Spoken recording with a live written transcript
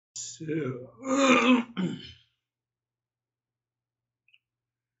So,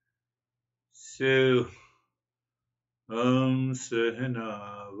 Om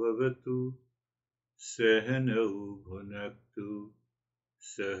Sahana Vavatu Sahanau Bhunaktu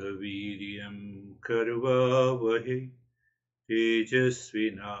Sahaviryam Karvavahe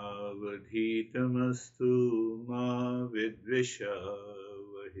Tejasvinavadhitamastu Ma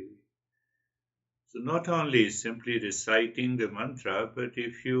Vidvishavahe. So not only simply reciting the mantra, but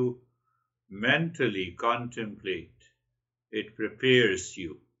if you mentally contemplate, it prepares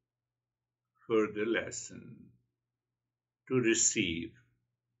you for the lesson to receive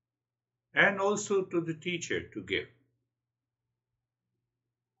and also to the teacher to give.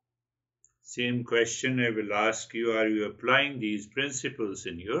 Same question I will ask you, are you applying these principles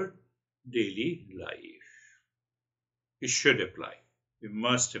in your daily life? You should apply. You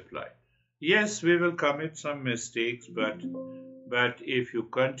must apply. Yes, we will commit some mistakes, but if you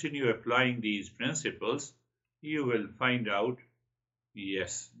continue applying these principles, you will find out,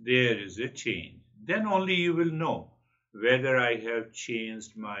 yes, there is a change. Then only you will know whether I have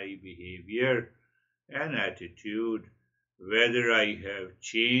changed my behavior and attitude, whether I have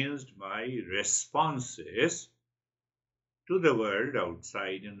changed my responses to the world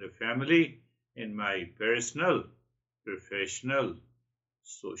outside in the family, in my personal, professional,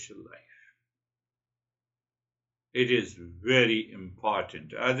 social life. It is very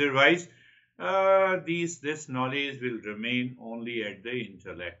important. Otherwise, this knowledge will remain only at the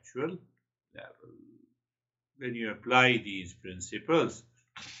intellectual level. When you apply these principles,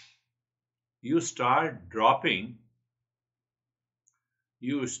 you start dropping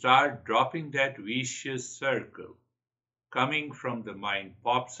that vicious circle coming from the mind,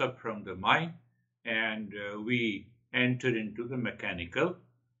 pops up from the mind, and we enter into the mechanical,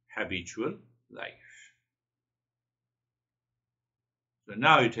 habitual life. So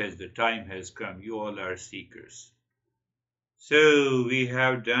now the time has come. You all are seekers. So we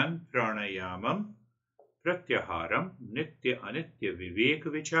have done pranayamam, pratyaharam, nitya anitya vivek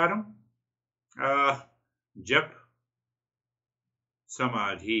vicharam, jap,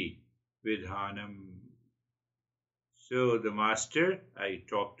 samadhi, vidhanam. So the master, I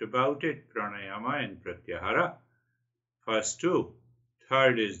talked about it, pranayama and pratyahara. First two.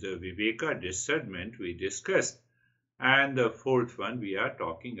 Third is the viveka, discernment, we discussed. And the fourth one, we are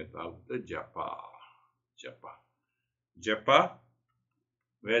talking about the japa. Japa,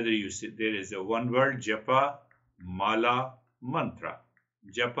 whether you see, there is a one word, japa, mala, mantra.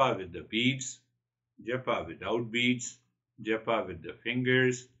 Japa with the beads, japa without beads, japa with the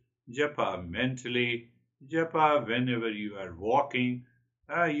fingers, japa mentally, japa whenever you are walking.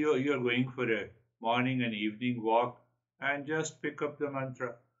 You are going for a morning and evening walk, and just pick up the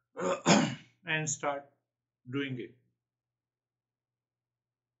mantra and start doing it.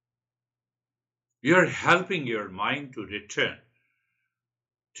 You're helping your mind to return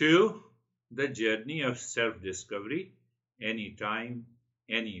to the journey of self-discovery anytime,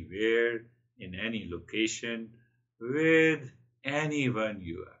 anywhere, in any location, with anyone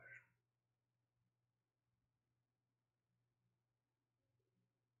you are.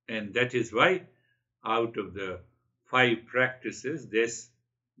 And that is why out of the 5 practices, this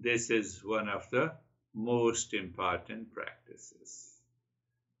is one of the most important practices.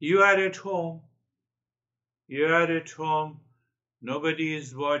 You are at home. Nobody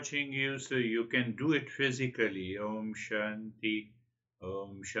is watching you, so you can do it physically. Om Shanti,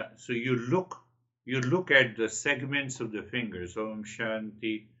 Om Shanti. So you look at the segments of the fingers. Om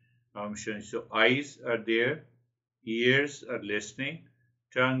Shanti, Om Shanti. So eyes are there, ears are listening,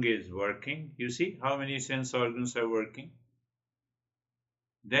 tongue is working. You see how many sense organs are working?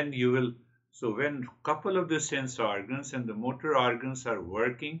 Then you will, so when a couple of the sense organs and the motor organs are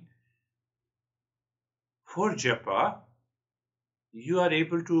working for japa, you are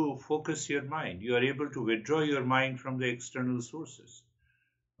able to focus your mind. You are able to withdraw your mind from the external sources.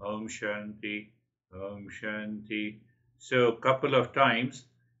 Om Shanti, Om Shanti. So a couple of times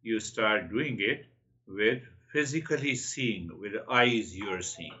you start doing it with physically seeing, with eyes you are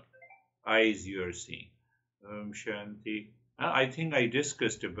seeing. Om Shanti. I think I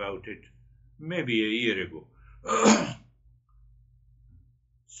discussed about it maybe a year ago.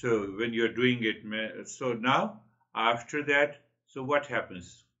 So when you're doing it, so now after that, so what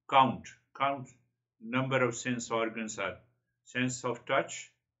happens? Count number of sense organs are sense of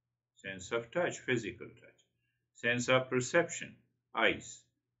touch, physical touch, sense of perception, eyes,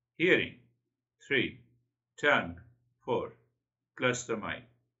 hearing, 3, tongue, 4, plus the mind.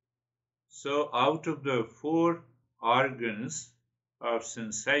 So out of the 4 organs of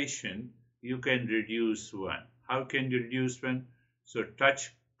sensation, you can reduce 1. How can you reduce 1? So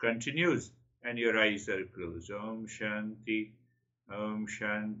touch continues and your eyes are closed. Om Shanti, Om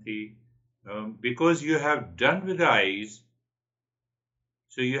Shanti. Because you have done with the eyes,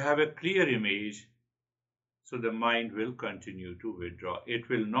 so you have a clear image, so the mind will continue to withdraw. It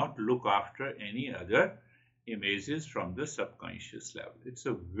will not look after any other images from the subconscious level. It's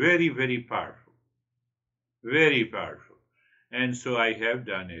a very, very powerful, very powerful. And so I have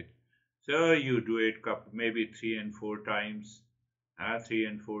done it. So you do it maybe 3 and 4 times. 3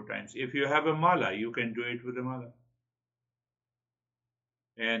 and 4 times. If you have a mala, you can do it with a mala.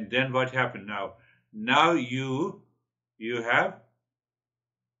 And then what happened now? Now you have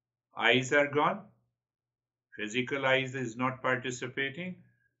eyes are gone. Physical eyes is not participating.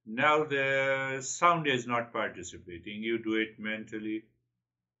 Now the sound is not participating. You do it mentally,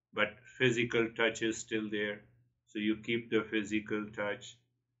 but physical touch is still there. So you keep the physical touch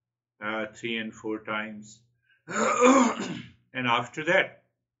 3 and 4 times. And after that,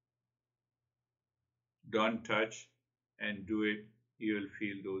 don't touch and do it. You will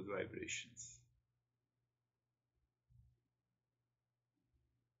feel those vibrations.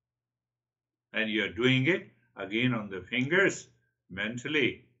 And you are doing it again on the fingers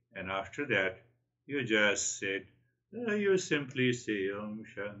mentally. And after that, you just sit. You simply say Om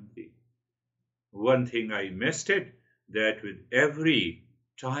Shanti. One thing I missed it, that with every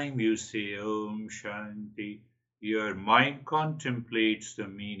time you say Om Shanti, your mind contemplates the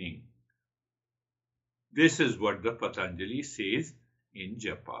meaning. This is what the Patanjali says in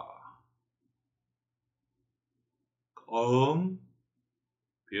Japa. Om,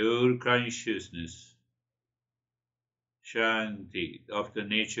 pure consciousness, Shanti, of the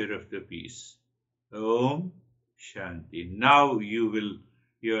nature of the peace. Om, Shanti. Now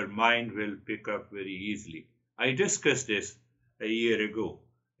your mind will pick up very easily. I discussed this a year ago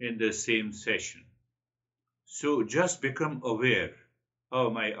in the same session. So just become aware. Oh,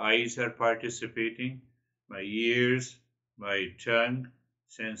 my eyes are participating, my ears, my tongue,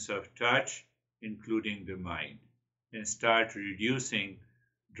 sense of touch, including the mind. And start reducing,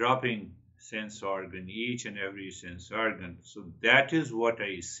 dropping sense organ, each and every sense organ. So that is what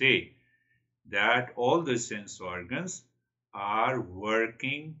I say, that all the sense organs are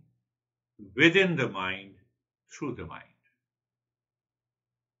working within the mind, through the mind.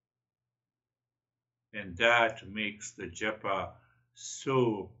 And that makes the japa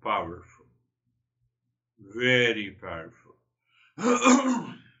so powerful, very powerful.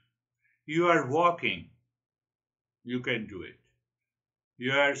 You are walking, you can do it.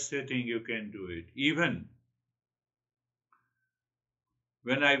 You are sitting, you can do it. Even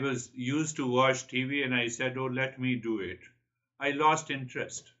when I was used to watch TV and I said, oh, let me do it, I lost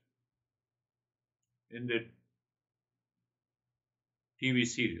interest in the TV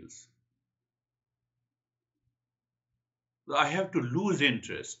serials. I have to lose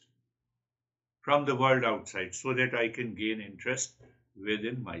interest from the world outside so that I can gain interest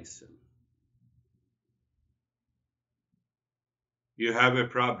within myself. You have a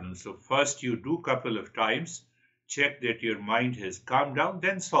problem, so first you do a couple of times, check that your mind has calmed down,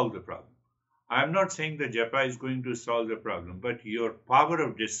 then solve the problem. I am not saying the japa is going to solve the problem, but your power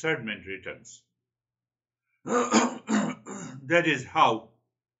of discernment returns. That is how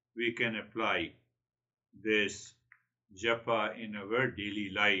we can apply this japa in our daily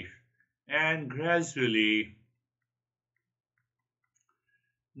life, and gradually,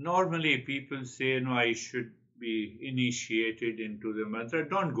 normally people say, no, I should be initiated into the mantra.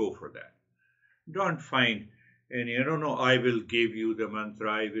 Don't go for that. Don't find any, no, I will give you the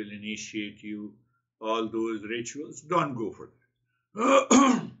mantra, I will initiate you, all those rituals. Don't go for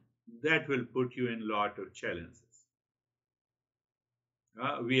that. That will put you in a lot of challenges.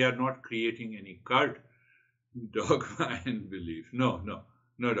 We are not creating any cult, dogma and belief. No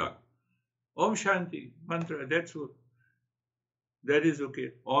dogma. Om Shanti, mantra, that's what. That is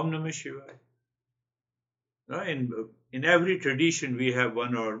okay. Om Namah Shivaya. In every tradition, we have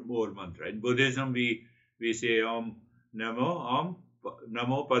one or more mantra. In Buddhism, we say Om Namo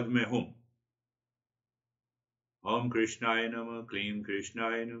Padme Hum. Om Krishnaya Namah, Klim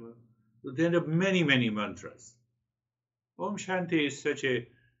Krishnaya Namah. So there are many, many mantras. Om Shanti is such a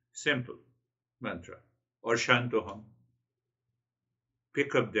simple mantra. Or Shantoham.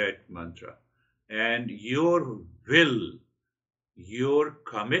 Pick up that mantra. And your will, your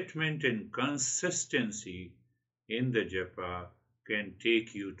commitment and consistency in the japa can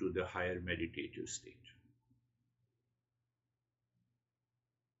take you to the higher meditative state.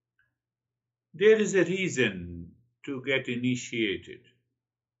 There is a reason to get initiated.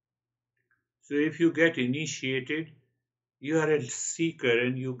 So if you get initiated, you are a seeker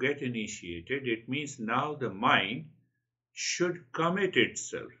and you get initiated, it means now the mind should commit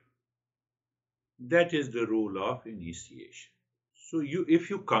itself. That is the role of initiation. So if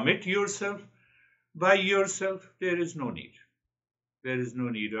you commit yourself by yourself, there is no need. There is no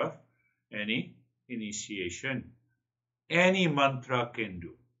need of any initiation. Any mantra can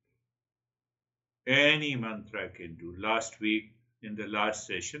do. Any mantra can do. Last week, in the last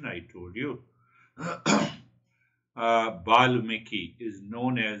session, I told you, Valmiki is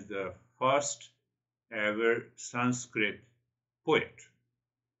known as the first ever Sanskrit poet.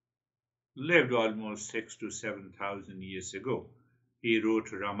 Lived almost 6,000 to 7,000 years ago. He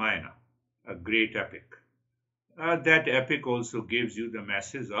wrote Ramayana, a great epic. That epic also gives you the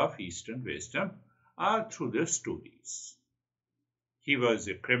message of Eastern wisdom through the stories. He was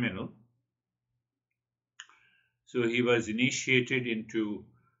a criminal. So he was initiated into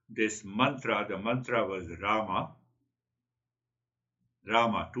this mantra. The mantra was Rama.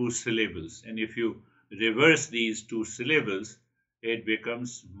 Rama, 2 syllables. And if you reverse these 2 syllables, it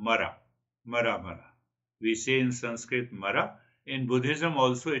becomes Mara. Mara, Mara. We say in Sanskrit Mara. In Buddhism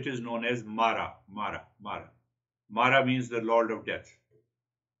also it is known as Mara, Mara, Mara. Mara means the Lord of Death.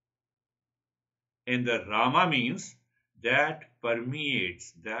 And the Rama means that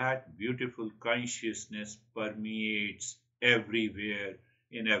permeates, that beautiful consciousness permeates everywhere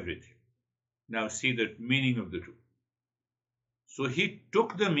in everything. Now see the meaning of the two. So he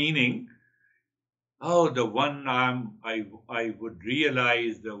took the meaning, the one I would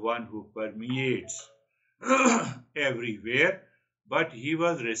realize, the one who permeates everywhere, but he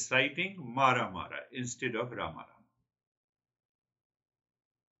was reciting Mara Mara instead of Rama Rama.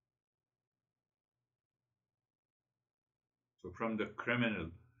 So from the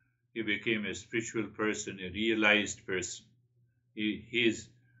criminal, he became a spiritual person, a realized person. He is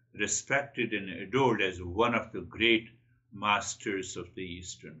respected and adored as one of the great masters of the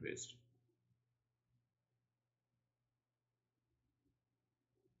Eastern wisdom.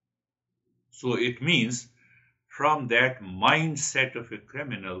 So it means from that mindset of a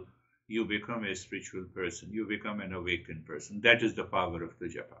criminal, you become a spiritual person, you become an awakened person. That is the power of the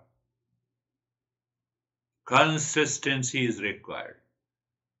japa. Consistency is required.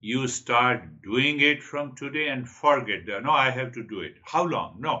 You start doing it from today and forget that, no, I have to do it. How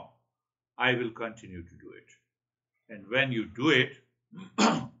long? No, I will continue to do it. And when you do it,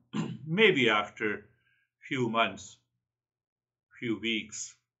 maybe after few months, few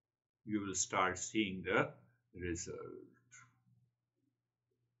weeks, you will start seeing the result.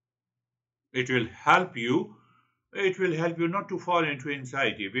 It will help you not to fall into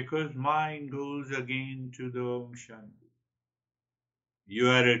anxiety, because mind goes again to the Om Shanti. You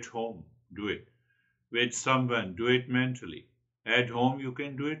are at home, do it. With someone, do it mentally. At home, you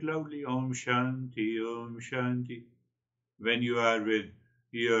can do it loudly. Om Shanti, Om Shanti. When you are with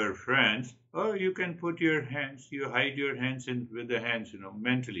your friends, you can put your hands, you hide your hands with the hands,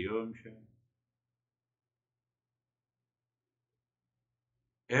 mentally. Om Shanti.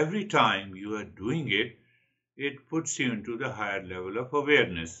 Every time you are doing it, it puts you into the higher level of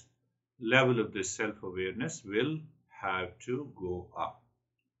awareness. Level of the self-awareness will have to go up.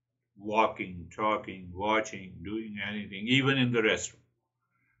 Walking, talking, watching, doing anything, even in the restroom.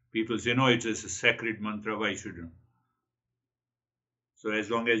 People say, no, it is a sacred mantra, why should you? So as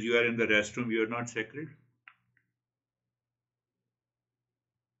long as you are in the restroom, you are not sacred.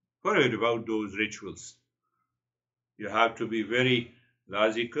 Forget about those rituals. You have to be very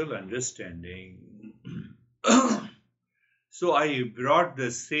logical, understanding. So I brought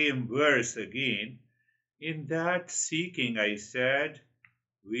the same verse again. In that seeking, I said,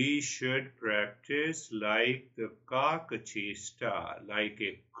 we should practice like the kakachesta, like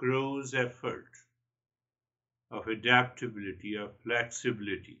a crow's effort of adaptability, of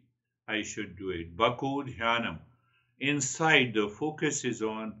flexibility. I should do it. Bhako dhyanam. Inside, the focus is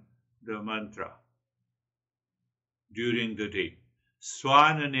on the mantra during the day.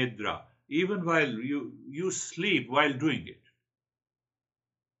 Swana nidra. Even while you sleep while doing it.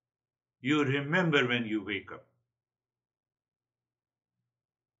 You remember when you wake up.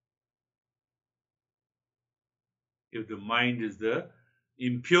 If the mind is the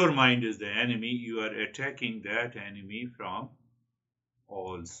impure mind is the enemy, you are attacking that enemy from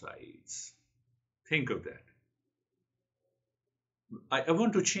all sides. Think of that. I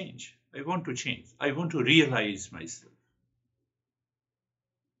want to change. I want to change. I want to realize myself.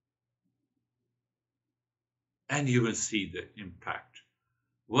 And you will see the impact.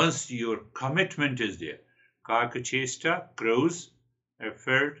 Once your commitment is there, kakachesta, crows,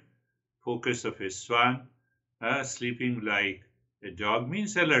 effort, focus of a swan, sleeping like a dog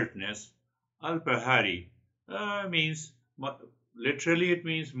means alertness. Alpahari means, literally it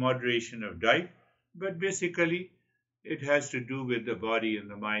means moderation of diet, but basically It has to do with the body and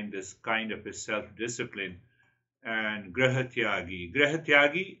the mind, this kind of a self-discipline. And grahatyagi.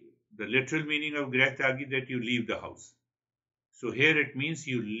 Grahatyagi, the literal meaning of grahatyagi, that you leave the house. So here it means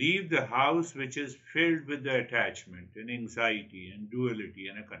you leave the house which is filled with the attachment and anxiety and duality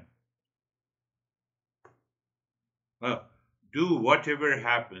and a conflict. Well, do whatever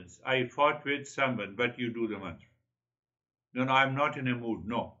happens. I fought with someone, but you do the mantra. No, no, I'm not in a mood.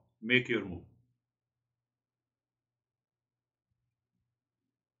 No, make your move.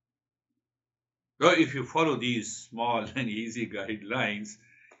 Well, if you follow these small and easy guidelines,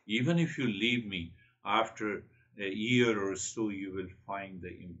 even if you leave me after a year or so, you will find the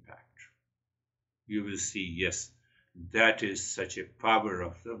impact. You will see, yes, that is such a power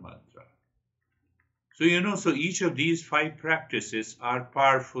of the mantra. So each of these 5 practices are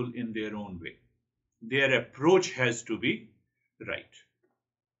powerful in their own way. Their approach has to be right.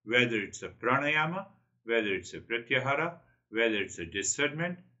 Whether it's a pranayama, whether it's a pratyahara, whether it's a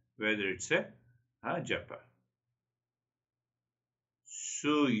discernment, whether it's a japa.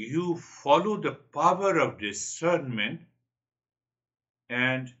 So you follow the power of discernment,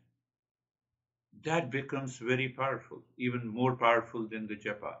 and that becomes very powerful, even more powerful than the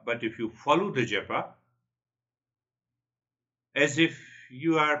japa. But if you follow the japa, as if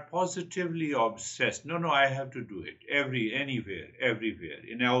you are positively obsessed, no, I have to do it anywhere, everywhere,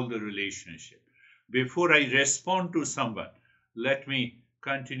 in all the relationship. Before I respond to someone, let me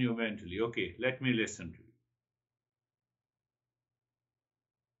continue mentally. Okay, let me listen to you.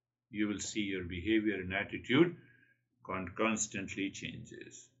 You will see your behavior and attitude constantly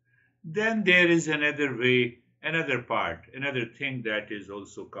changes. Then there is another way, another part, another thing that is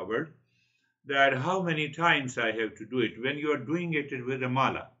also covered, that how many times I have to do it. When you are doing it with a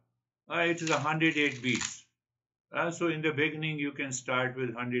mala, it is 108 beats. So in the beginning you can start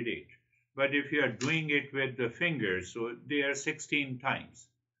with 108. But if you are doing it with the fingers, so they are 16 times.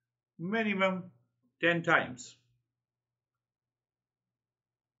 Minimum 10 times.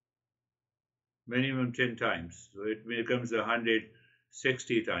 Minimum 10 times. So it becomes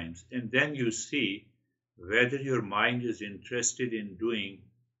 160 times. And then you see whether your mind is interested in doing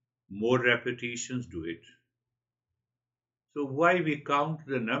more repetitions, do it. So why we count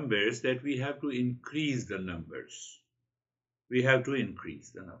the numbers? That we have to increase the numbers. We have to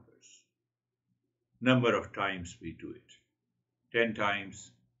increase the numbers. Number of times we do it. 10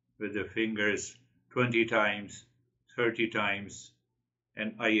 times with the fingers, 20 times, 30 times,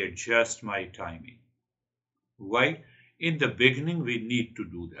 and I adjust my timing. Why? In the beginning we need to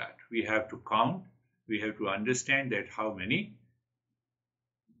do that. We have to count. We have to understand that how many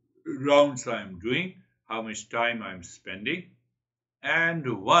rounds I am doing, how much time I am spending.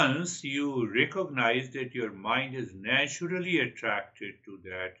 And once you recognize that your mind is naturally attracted to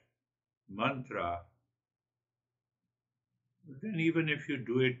that mantra, then even if you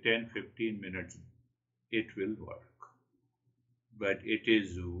do it 10-15 minutes, it will work. But it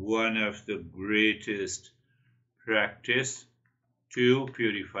is one of the greatest practice to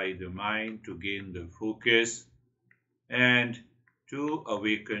purify the mind, to gain the focus, and to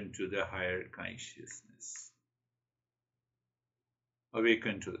awaken to the higher consciousness.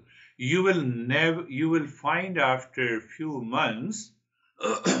 Awaken to it. You will find after a few months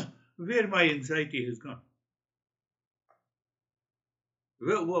where my anxiety has gone.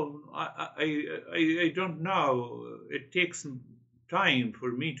 Well, I don't know. It takes time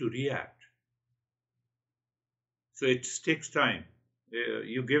for me to react. So it takes time.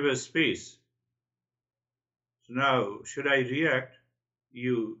 You give a space. So now, should I react?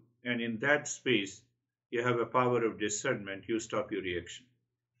 And in that space, you have a power of discernment. You stop your reaction.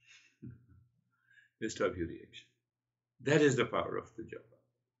 You stop your reaction. That is the power of the japa.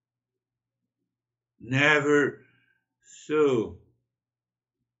 Never so.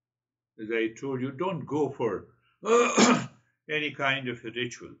 As I told you, don't go for any kind of a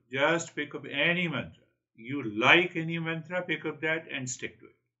ritual. Just pick up any mantra. You like any mantra, pick up that and stick to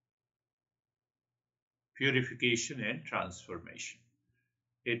it. Purification and transformation.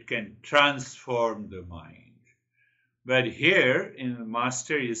 It can transform the mind. But here,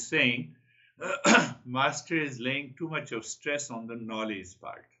 Master is saying, Master is laying too much of stress on the knowledge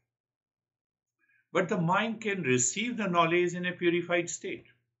part. But the mind can receive the knowledge in a purified state.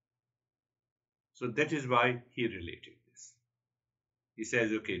 So that is why he related this. He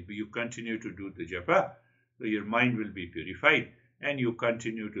says, okay, you continue to do the japa, so your mind will be purified, and you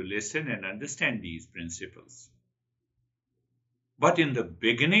continue to listen and understand these principles. But in the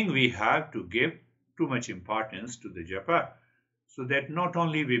beginning, we have to give too much importance to the japa, so that not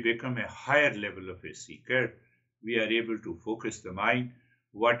only we become a higher level of a seeker, we are able to focus the mind,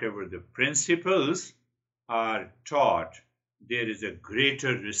 whatever the principles are taught, there is a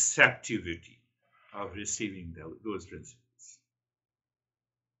greater receptivity of receiving those principles.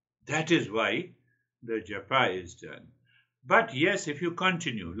 That is why the japa is done. But yes, if you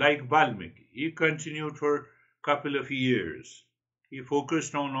continue, like Valmiki, he continued for a couple of years. He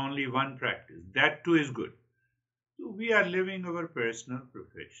focused on only one practice. That too is good. So we are living our personal,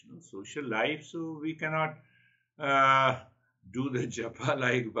 professional, social life, so we cannot uh, do the japa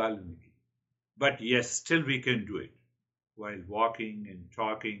like Valmiki. But yes, still we can do it while walking and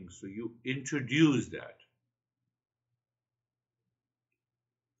talking. So you introduce that.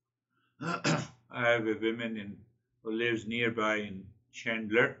 I have a woman who lives nearby in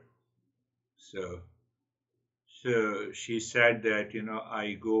Chandler. So, so she said that,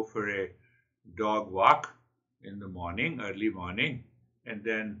 I go for a dog walk in the morning, early morning, and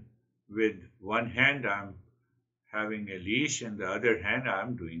then with one hand I'm having a leash and the other hand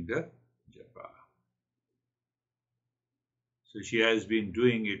I'm doing the japa. So she has been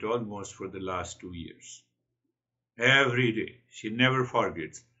doing it almost for the last 2 years. Every day. She never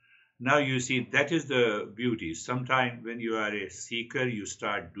forgets. Now you see, that is the beauty. Sometimes when you are a seeker, you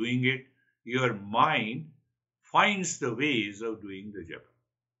start doing it, your mind finds the ways of doing the japa.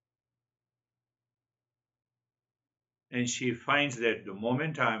 And she finds that the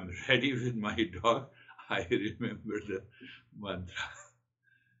moment I'm ready with my dog, I remember the mantra.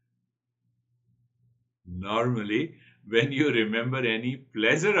 Normally, when you remember any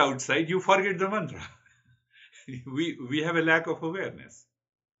pleasure outside, you forget the mantra. we have a lack of awareness.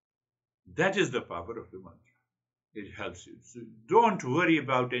 That is the power of the mantra. It helps you. So don't worry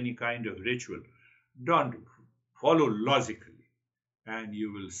about any kind of ritual. Don't follow logically, and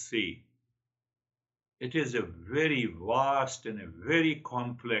you will see. It is a very vast and a very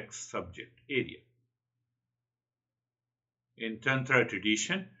complex subject area. In Tantra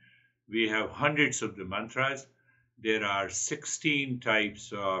tradition, we have hundreds of the mantras. There are 16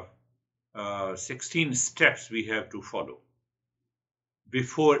 types of 16 steps we have to follow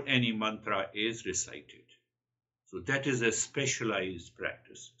before any mantra is recited. So that is a specialized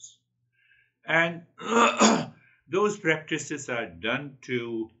practices. And those practices are done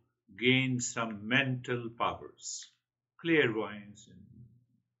to gain some mental powers, clairvoyance, and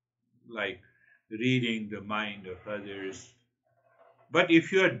like reading the mind of others. But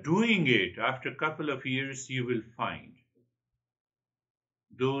if you are doing it after a couple of years, you will find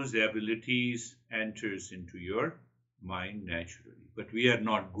those abilities enters into your mind naturally. But we are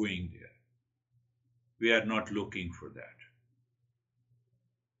not going there. We are not looking for that.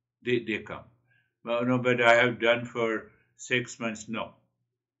 They come. Well, no, but I have done for 6 months. No.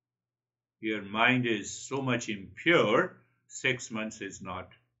 Your mind is so much impure, 6 months is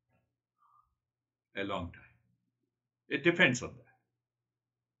not a long time. It depends on that.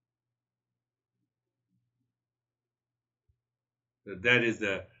 So that is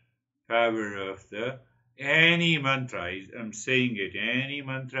the power of any mantra. I'm saying it, any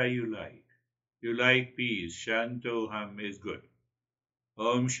mantra you like. You like peace, Shantoham is good.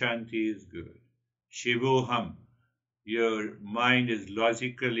 Om Shanti is good. Shivoham, your mind is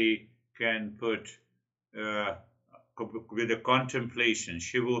logically can put with a contemplation.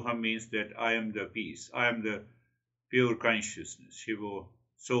 Shivoham means that I am the peace. I am the pure consciousness. Shivo,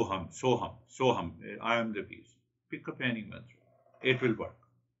 Soham, I am the peace. Pick up any mantra. It will work.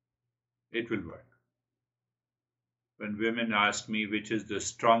 It will work. When women ask me which is the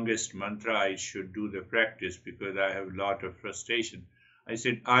strongest mantra I should do the practice because I have a lot of frustration, I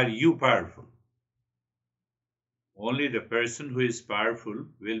said, are you powerful? Only the person who is powerful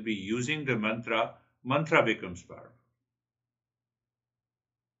will be using the mantra. Mantra becomes powerful.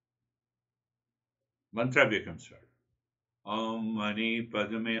 Mantra becomes powerful. Om Mani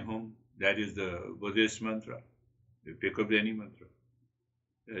Padme Hum. That is the Buddhist mantra. You pick up any mantra.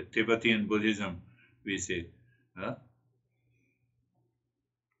 Tibetan Buddhism, we say. Huh?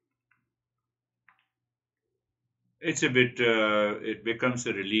 It's a bit, it becomes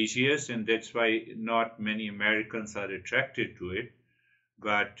a religious, and that's why not many Americans are attracted to it.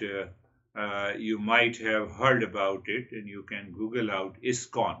 But you might have heard about it, and you can Google out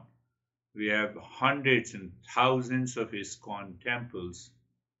ISKCON. We have hundreds and thousands of ISKCON temples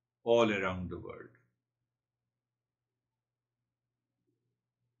all around the world.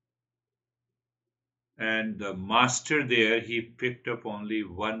 And the master there, he picked up only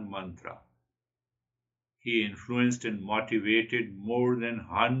one mantra. He influenced and motivated more than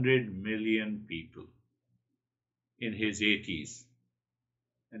 100 million people in his 80s.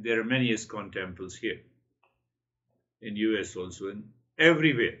 And there are many ISKCON temples here, in US also, and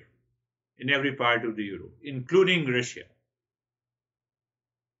everywhere, in every part of the Europe, including Russia.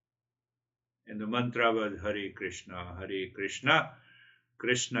 And the mantra was Hare Krishna,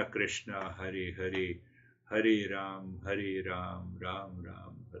 Krishna Krishna, Hare Hare, Hare Ram, Ram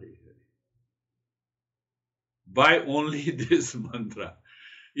Ram, Hare Hare. By only this mantra.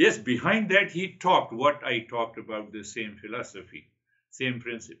 Yes, behind that he talked what I talked about, the same philosophy, same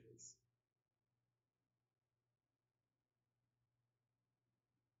principles.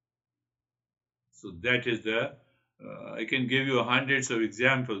 So that is I can give you hundreds of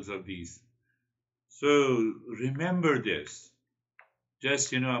examples of these. So remember this.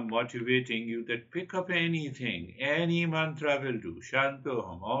 Just, I'm motivating you that pick up anything, any mantra will do.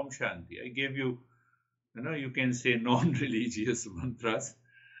 Shantoham, Om Shanti. I gave you, you can say non-religious mantras.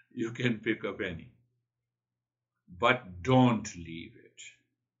 You can pick up any. But don't leave it.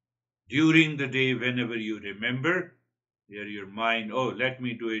 During the day, whenever you remember, your mind, let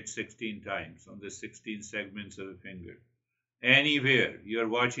me do it 16 times on the 16 segments of the finger. Anywhere you're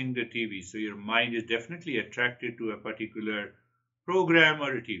watching the TV, so your mind is definitely attracted to a particular program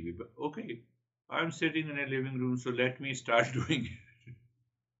or a TV. But okay, I'm sitting in a living room, so let me start doing it.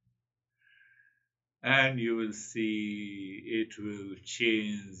 And you will see it will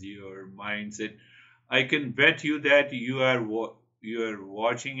change your mindset. I can bet you that you are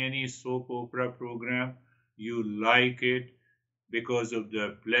watching any soap opera program, you like it because of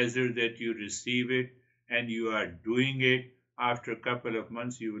the pleasure that you receive it, and you are doing it. After a couple of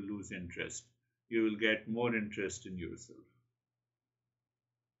months, you will lose interest. You will get more interest in yourself.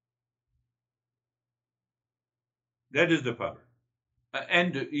 That is the power.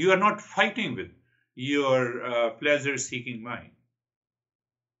 And you are not fighting with your pleasure-seeking mind.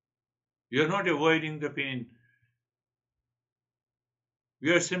 You are not avoiding the pain.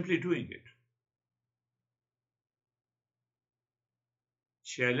 You are simply doing it.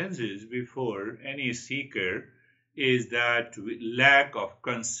 Challenges before any seeker is that lack of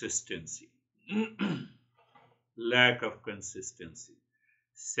consistency. Lack of consistency.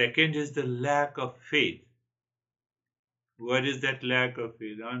 Second is the lack of faith. What is that lack of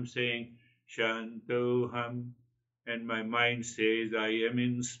faith? I'm saying Shantoham, and my mind says I am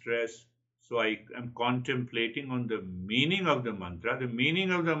in stress. So I am contemplating on the meaning of the mantra. The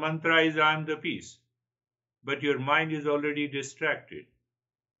meaning of the mantra is I am the peace. But your mind is already distracted.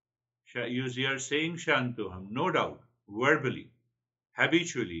 You are saying Shantoham, no doubt, verbally,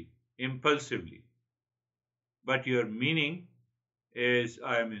 habitually, impulsively. But your meaning is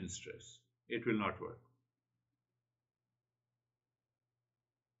I am in stress. It will not work.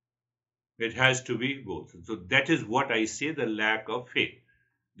 It has to be both. So that is what I say, the lack of faith.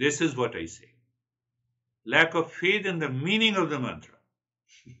 This is what I say. Lack of faith in the meaning of the mantra.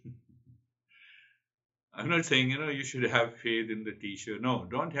 I'm not saying, you should have faith in the teacher. No,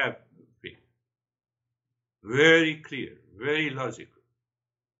 don't have faith. Very clear, very logical.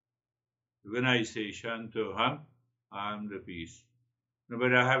 When I say Shantoham, I am the peace. No,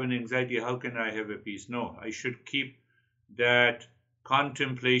 but I have an anxiety. How can I have a peace? No, I should keep that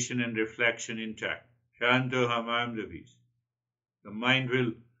contemplation and reflection intact. Shantoham, I am the peace. The mind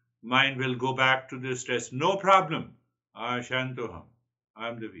will go back to the stress. No problem. Shantoham, I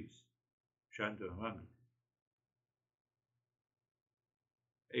am the peace. Shantoham, I am the peace.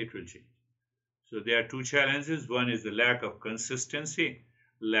 It will change. So there are two challenges. One is the lack of consistency,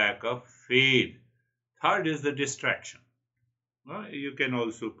 lack of faith. Third is the distraction. You can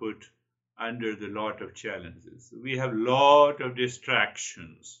also put under the lot of challenges. We have lot of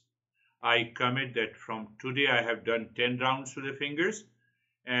distractions. I commit that from today I have done 10 rounds with the fingers,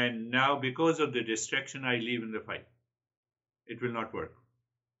 and now because of the distraction I leave in the fight. It will not work.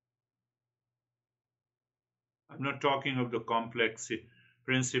 I'm not talking of the complex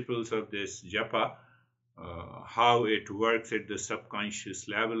principles of this Japa, how it works at the subconscious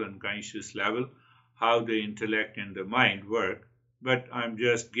level, unconscious level, how the intellect and the mind work, but I'm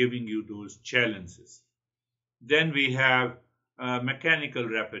just giving you those challenges. Then we have mechanical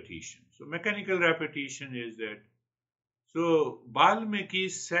repetition. So mechanical repetition is that, so Valmiki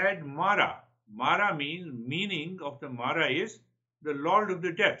said Mara. Mara meaning of the Mara is the Lord of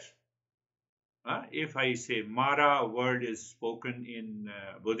the Depths. If I say Mara, a word is spoken in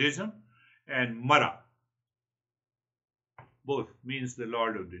Buddhism, and Mara, both means the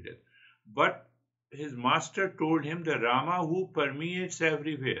Lord of the Depths. But his master told him the Rama who permeates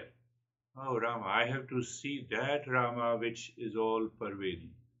everywhere. Oh, Rama, I have to see that Rama which is all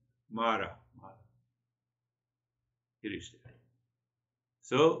pervading. Mara. Here is there.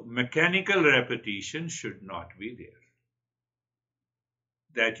 So, mechanical repetition should not be there.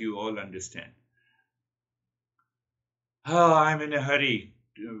 That you all understand. Oh, I'm in a hurry.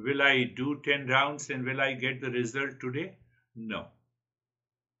 Will I do 10 rounds and will I get the result today? No.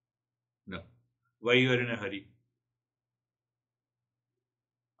 No. Why you are in a hurry?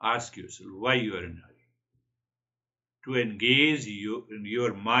 Ask yourself why you are in a hurry. To engage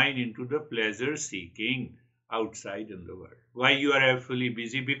your mind into the pleasure seeking outside in the world. Why you are fully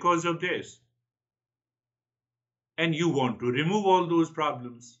busy? Because of this. And you want to remove all those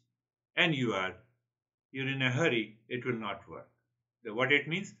problems. And you're in a hurry, it will not work. What it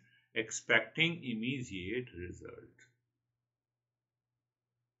means? Expecting immediate result.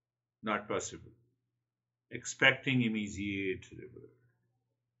 Not possible. Expecting immediate result.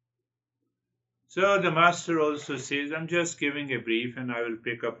 So the master also says, I'm just giving a brief and I will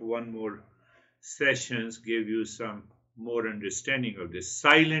pick up one more sessions, give you some more understanding of this.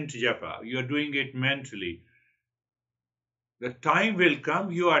 Silent japa, you are doing it mentally. The time will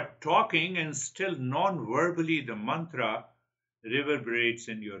come you are talking and still non-verbally the mantra reverberates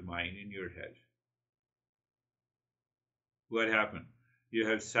in your mind, in your head. What happened? You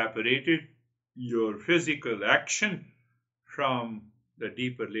have separated your physical action from the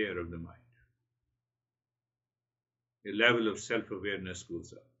deeper layer of the mind. The level of self-awareness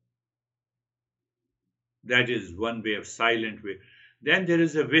goes up. That is one way of silent way. Then there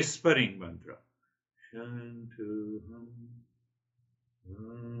is a whispering mantra. Shantuham,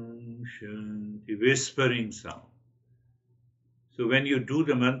 Shanti, whispering sound. So when you do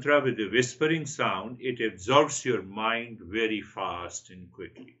the mantra with the whispering sound, it absorbs your mind very fast and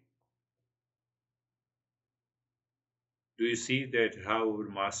quickly. Do you see that how our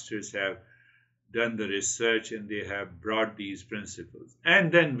masters have done the research and they have brought these principles?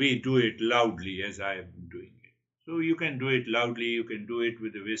 And then we do it loudly as I am doing it. So you can do it loudly, you can do it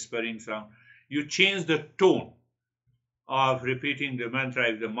with the whispering sound. You change the tone of repeating the mantra.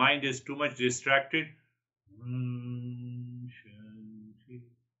 If the mind is too much distracted, Shanti.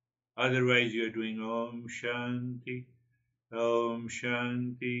 Otherwise, you are doing Om Shanti, Om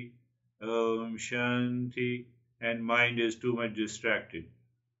Shanti, Om Shanti, and mind is too much distracted.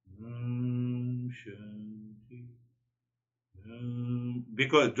 Om Shanti.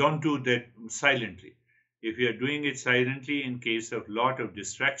 Because don't do that silently. If you are doing it silently, in case of lot of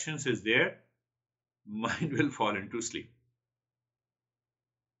distractions is there, mind will fall into sleep.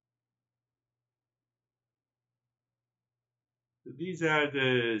 So these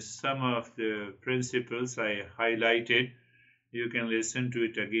are some of the principles I highlighted. You can listen to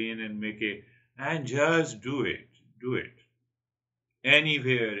it again and just do it. Do it.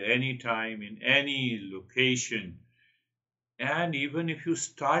 Anywhere, anytime, in any location. And even if you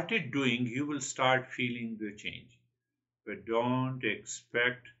started doing, you will start feeling the change. But don't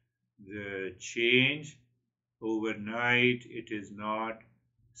expect the change overnight. It is not.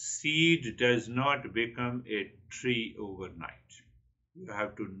 Seed does not become a tree overnight. You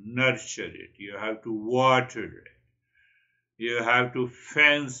have to nurture it. You have to water it. You have to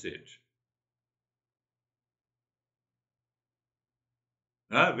fence it.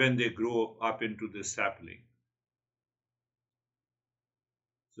 When they grow up into the sapling.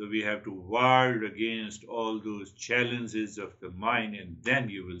 So we have to ward against all those challenges of the mind, and then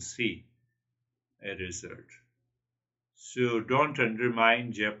you will see a result. So don't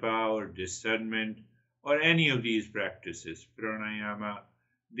undermine japa or discernment or any of these practices. Pranayama,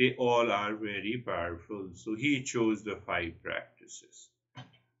 they all are very powerful. So he chose the 5 practices.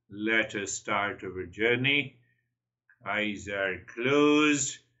 Let us start our journey. Eyes are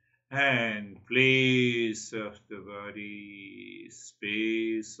closed. And place of the body,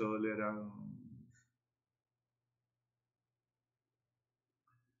 space all around.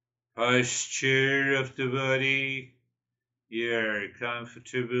 Posture of the body, you're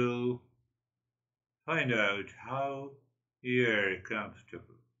comfortable. Find out how you're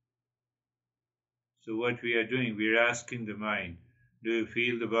comfortable. So what we are doing, we're asking the mind, do you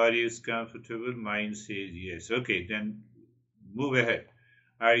feel the body is comfortable? Mind says yes. Okay, then move ahead.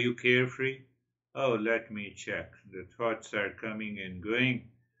 Are you carefree? Oh, let me check. The thoughts are coming and going.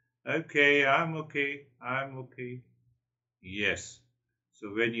 Okay, I'm okay. I'm okay. Yes. So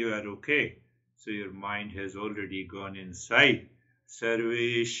when you are okay, so your mind has already gone inside.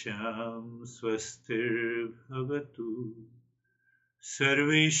 Sarvesham swastir bhavatu.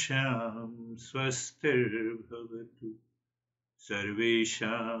 Sarvesham swastir bhavatu.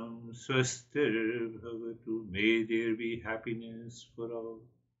 Sarvesham swastir bhavatu. May there be happiness for all.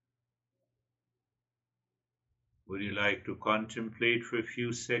 Would you like to contemplate for a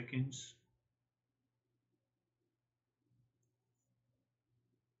few seconds?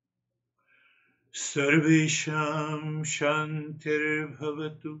 Sarvesham shantir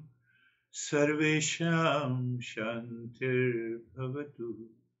bhavatu. Sarvesham shantir bhavatu.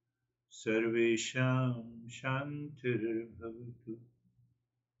 Sarvesham shantir bhavatu.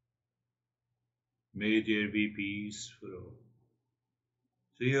 May there be peace for all.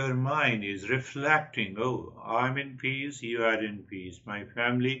 So your mind is reflecting, oh, I'm in peace, you are in peace. My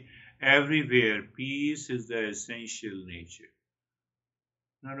family, everywhere, peace is the essential nature.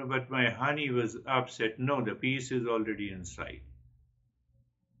 No, no, but my honey was upset. No, the peace is already inside.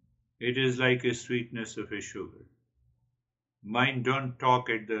 It is like a sweetness of a sugar. Mind don't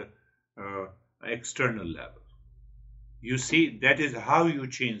talk at the uh, external level. You see, that is how you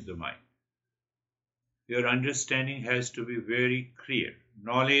change the mind. Your understanding has to be very clear.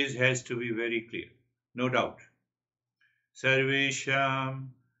 Knowledge has to be very clear. No doubt. Sarvesham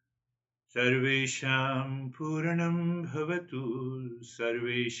Sarvesham Puranam Bhavatu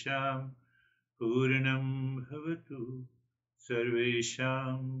Sarvesham Puranam Bhavatu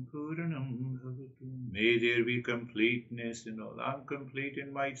Sarvesham Puranam Bhavatu. May there be completeness in all. I'm complete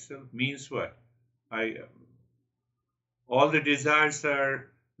in myself means what? I all the desires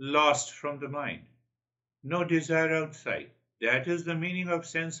are lost from the mind. No desire outside. That is the meaning of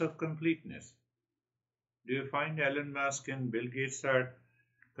sense of completeness. Do you find Elon Musk and Bill Gates are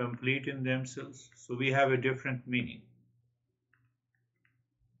complete in themselves? So we have a different meaning.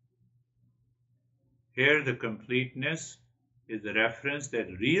 Here, the completeness is the reference that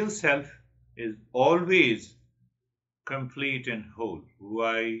real self is always complete and whole.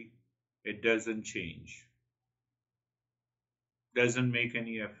 Why? It doesn't change, doesn't make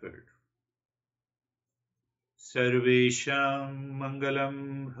any effort. Sarvesham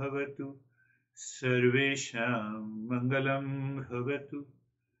Mangalam Bhavatu. Sarvesham Mangalam Bhavatu.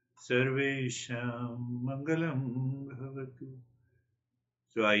 Sarvesham Mangalam Bhavatu.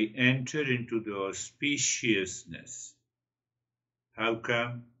 So I enter into the auspiciousness. How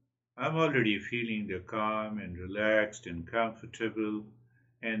come? I'm already feeling the calm and relaxed and comfortable,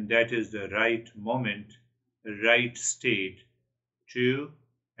 and that is the right moment, the right state to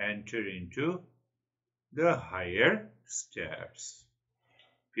enter into the higher steps.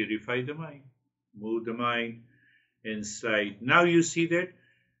 Purify the mind, move the mind inside. Now you see that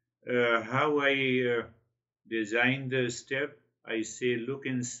how I design the step. I say, look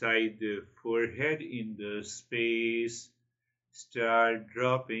inside the forehead in the space. Start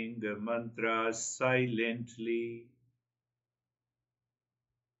dropping the mantra silently.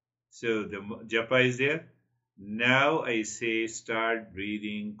 So the japa is there. Now I say, start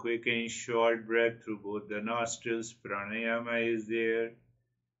breathing quick and short breath through both the nostrils. Pranayama is there.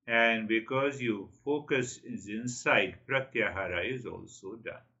 And because you focus is inside, pratyahara is also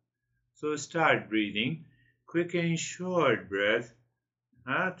done. So start breathing, quick and short breath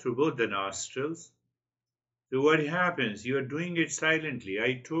through both the nostrils. So what happens? You are doing it silently.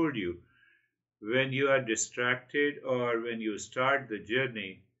 I told you, when you are distracted or when you start the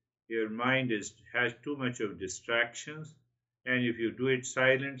journey, your mind has too much of distractions. And if you do it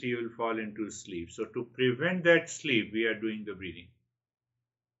silently, you will fall into sleep. So to prevent that sleep, we are doing the breathing.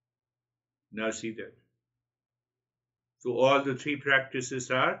 Now see that. So all the three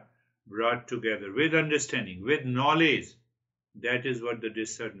practices are brought together with understanding, with knowledge. That is what the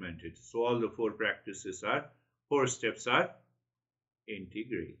discernment is. So all the four steps are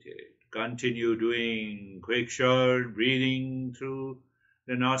integrated. Continue doing quick, short breathing through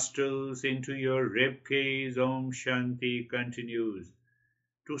the nostrils into your rib cage. Om Shanti continues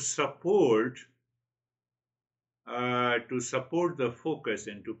to support the focus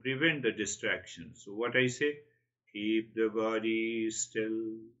and to prevent the distractions. So what I say, keep the body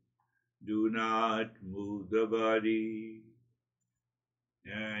still. Do not move the body.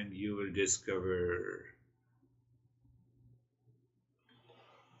 And you will discover.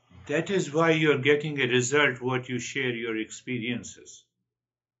 That is why you're getting a result, what you share your experiences.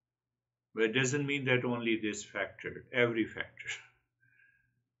 But it doesn't mean that only this factor, every factor.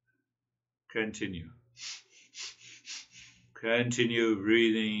 Continue. Continue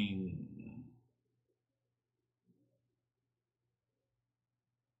breathing.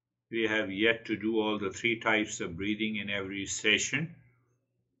 We have yet to do all the three types of breathing in every session,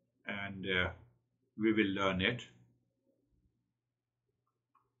 and we will learn it.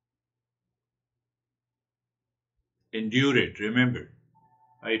 Endure it, remember.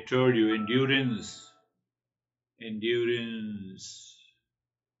 I told you, endurance.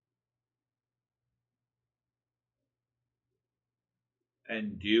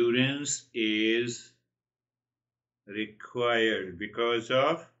 Endurance is required because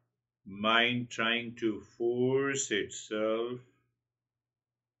of mind trying to force itself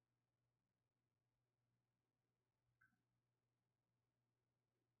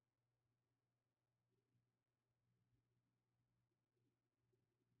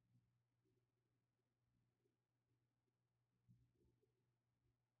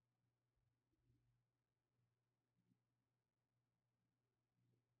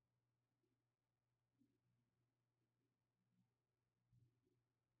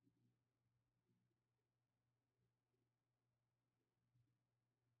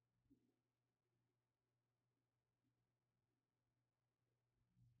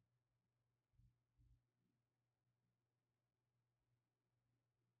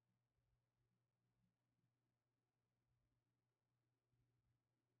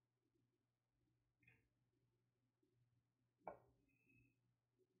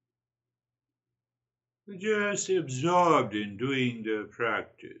just absorbed in doing the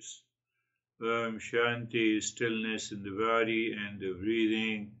practice. Shanti, stillness in the body and the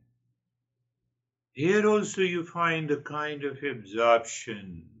breathing. Here also you find a kind of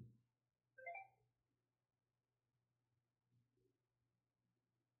absorption.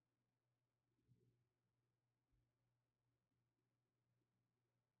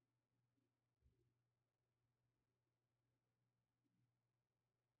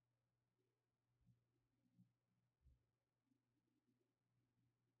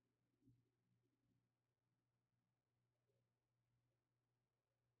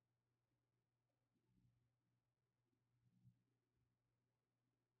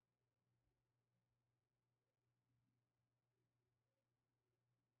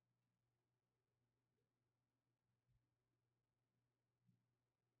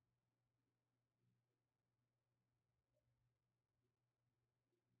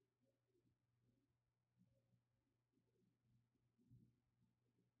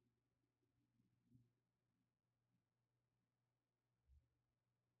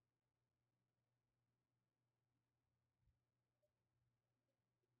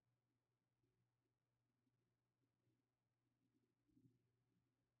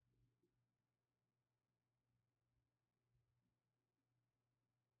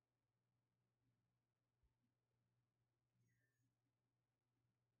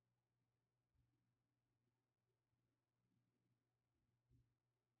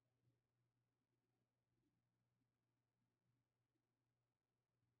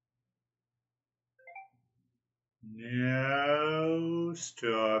 Now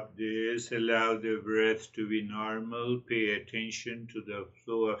stop this. Allow the breath to be normal. Pay attention to the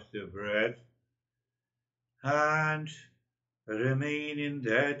flow of the breath and remain in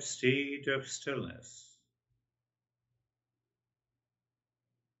that state of stillness.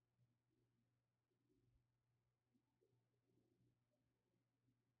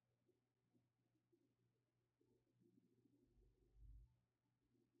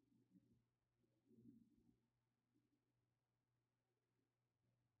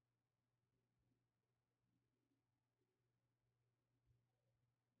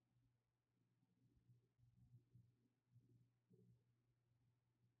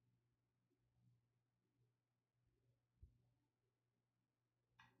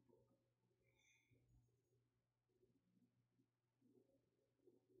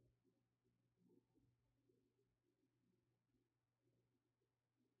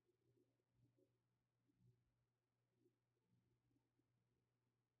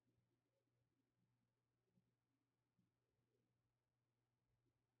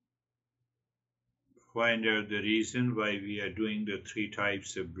 Find out the reason why we are doing the three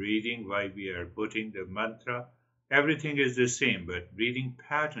types of breathing, why we are putting the mantra. Everything is the same, but breathing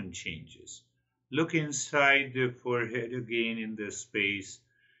pattern changes. Look inside the forehead again in the space.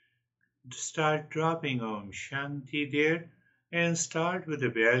 Start dropping Om Shanti there and start with the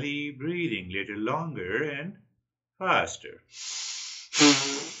belly breathing little longer and faster.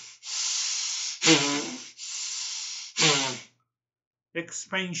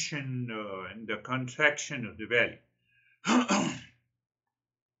 Expansion and the contraction of the belly.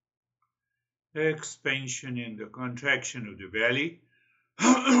 Expansion and the contraction of the belly.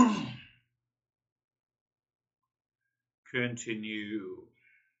 Continue.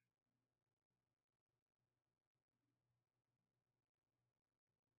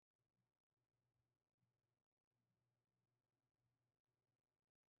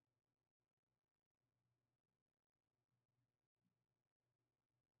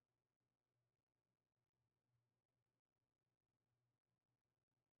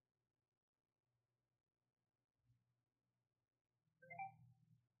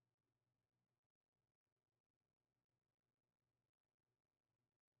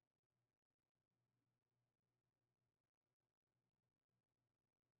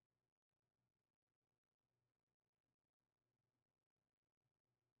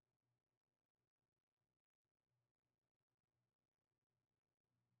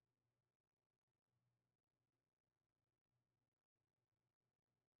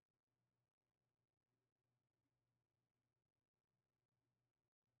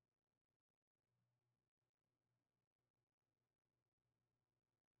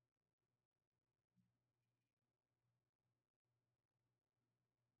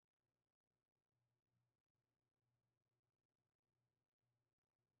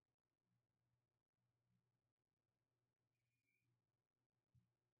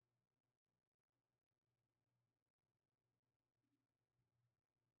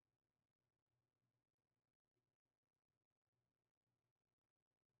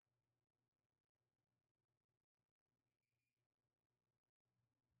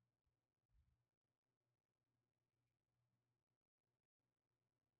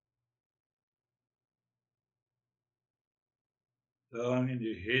 Long in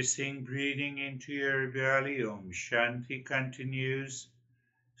the hissing breathing into your belly, Om Shanti continues.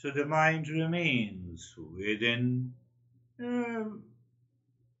 So the mind remains within Om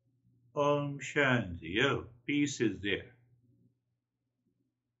Shanti. Oh, peace is there.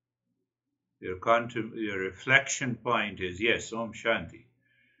 Your reflection point is yes, Om Shanti.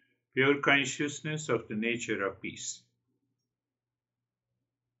 Pure consciousness of the nature of peace.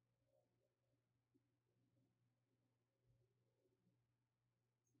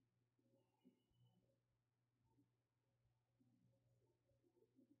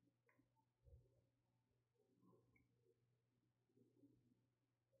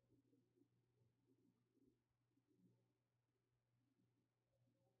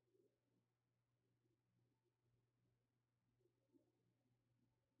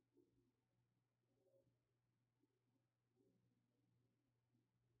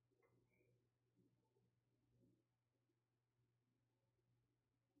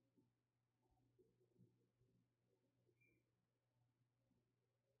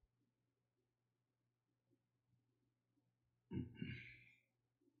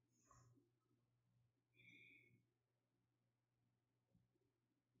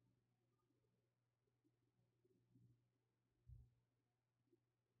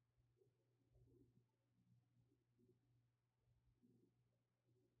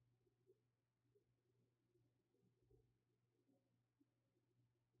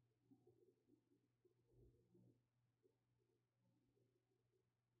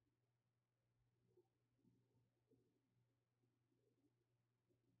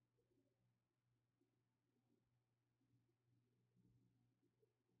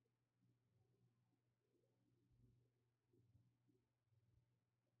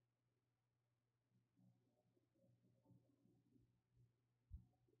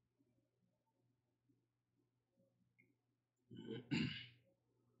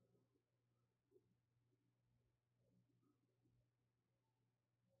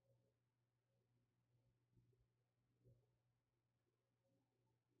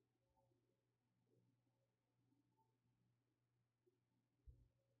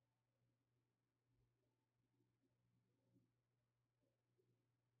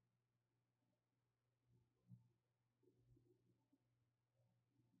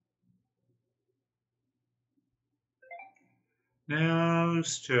 Now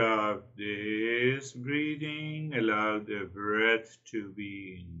stop this breathing. Allow the breath to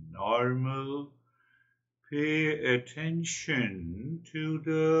be normal. Pay attention to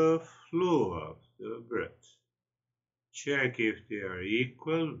the flow of the breath. Check if they are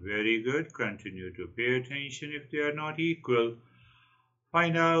equal. Very good. Continue to pay attention if they are not equal.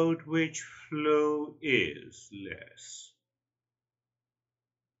 Find out which flow is less.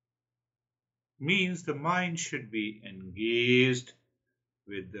 Means the mind should be engaged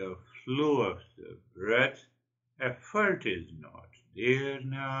with the flow of the breath. Effort is not there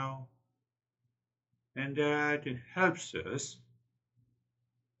now, and that helps us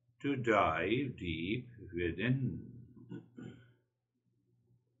to dive deep within.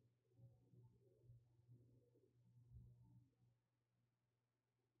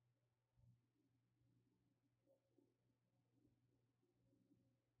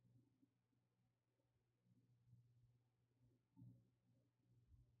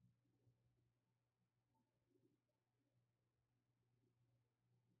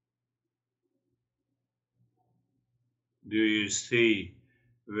 Do you see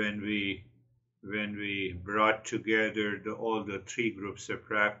when we brought together all the three groups of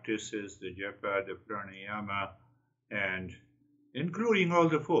practices, the japa, the pranayama, and including all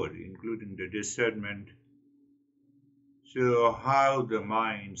the four, including the discernment, so how the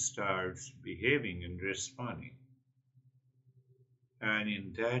mind starts behaving and responding. And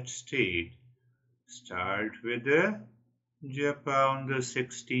in that state, start with the japa on the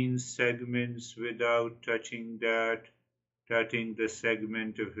 16 segments without touching the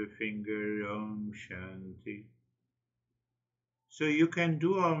segment of a finger, Om Shanti. So you can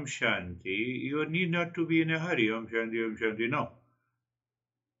do Om Shanti. You need not to be in a hurry, Om Shanti, Om Shanti. No.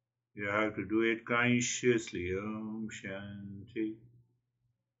 You have to do it consciously, Om Shanti.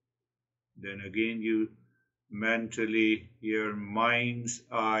 Then again you mentally, your mind's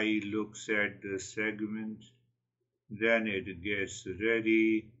eye looks at the segment. Then it gets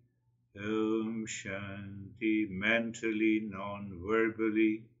ready. Om Shanti, mentally,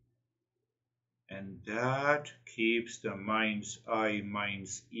 non-verbally. And that keeps the mind's eye,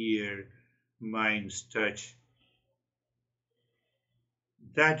 mind's ear, mind's touch.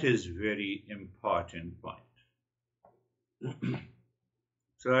 That is very important point.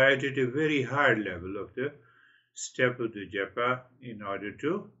 So at a very high level of the step of the japa in order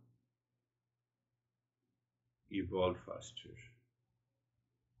to evolve faster.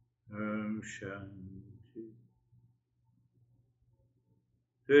 Shanti.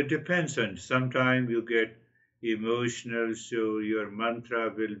 So it depends on, sometimes you get emotional, so your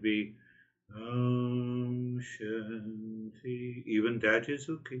mantra will be Shanti. Even that is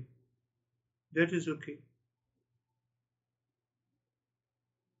okay. That is okay.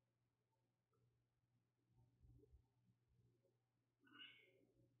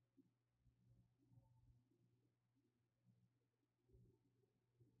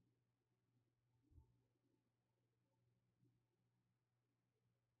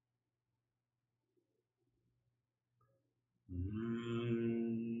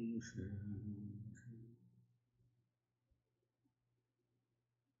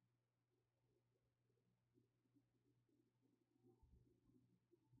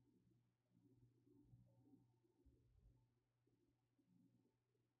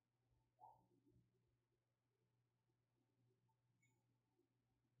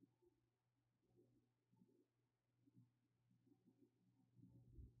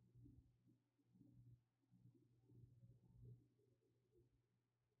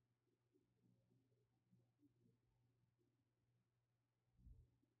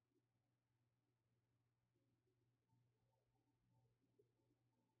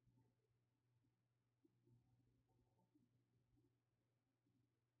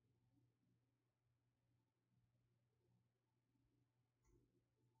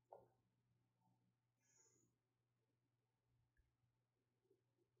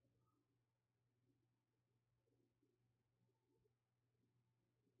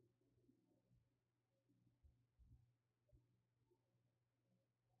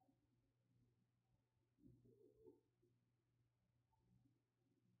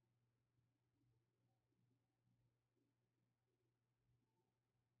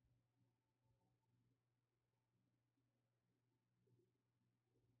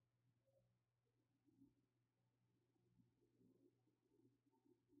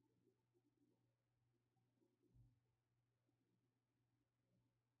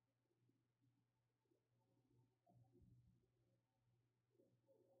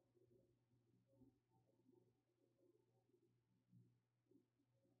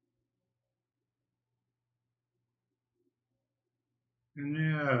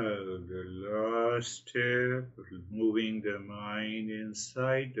 Now, the last step, moving the mind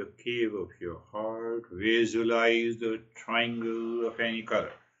inside the cave of your heart. Visualize the triangle of any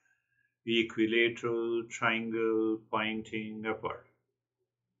color, equilateral triangle pointing upward.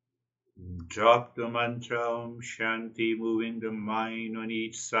 Drop the mantra Om Shanti, moving the mind on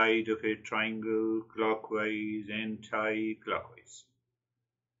each side of a triangle, clockwise, anti-clockwise.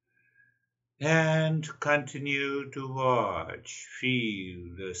 And continue to watch.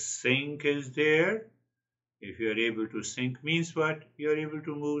 Feel the sync is there. If you are able to sync, means what? You are able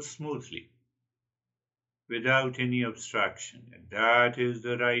to move smoothly without any obstruction. And that is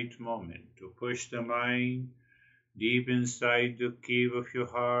the right moment to push the mind deep inside the cave of your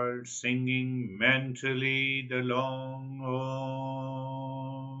heart, singing mentally the long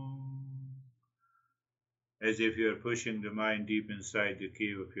Om. As if you are pushing the mind deep inside the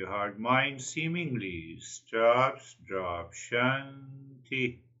cave of your heart. Mind seemingly stops, drops,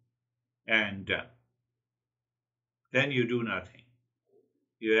 Shanti, and done. Then you do nothing.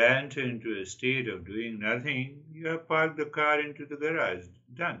 You enter into a state of doing nothing. You have parked the car into the garage.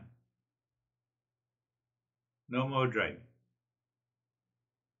 Done. No more driving.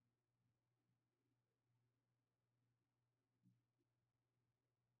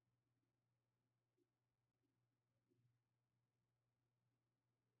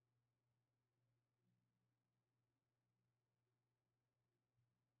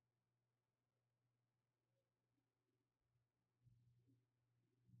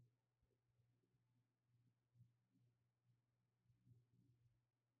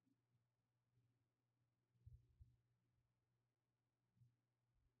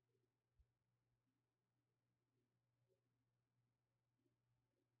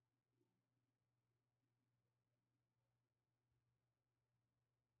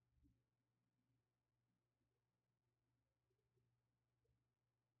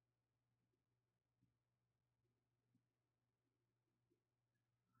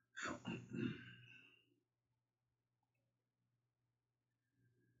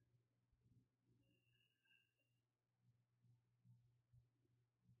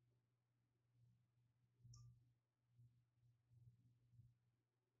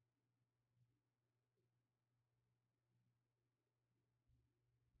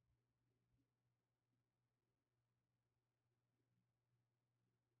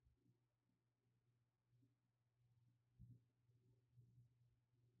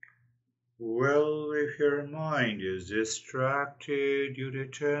 Well, if your mind is distracted, you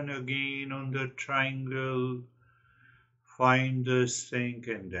return again on the triangle, find the sink,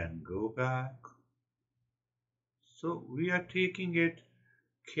 and then go back. So we are taking it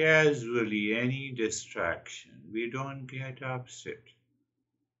casually, any distraction. We don't get upset.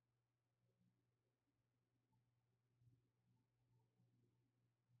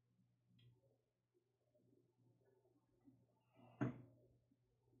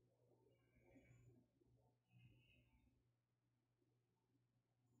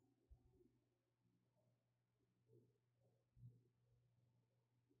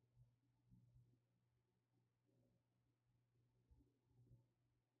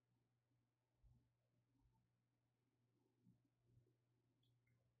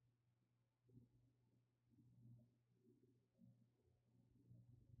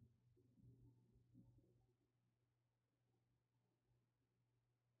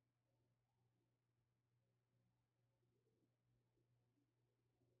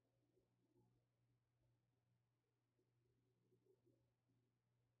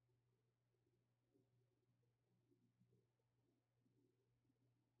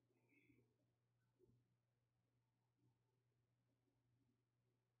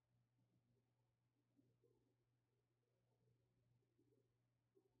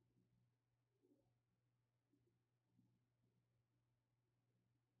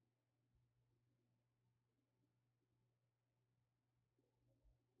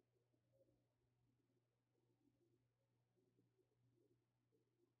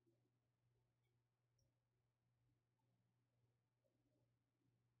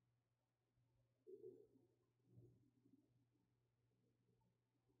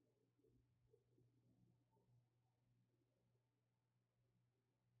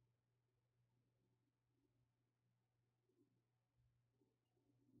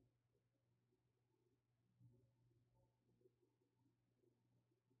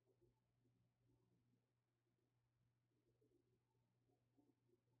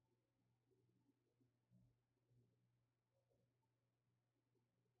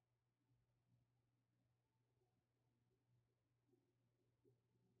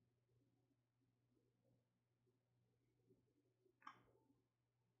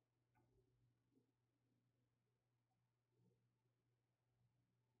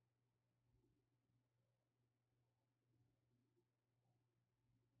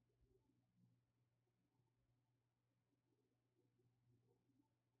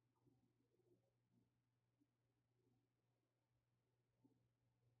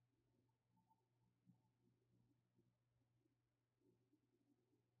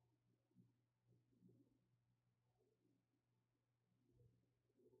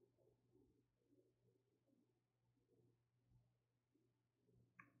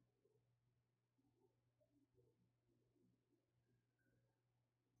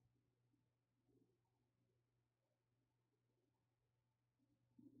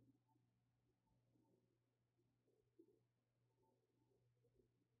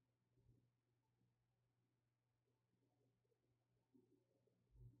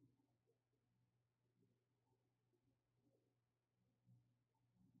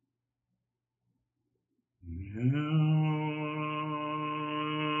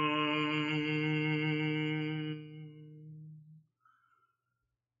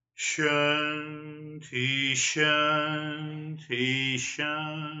 Shanti, Shanti,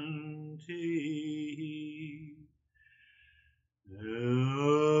 Shanti.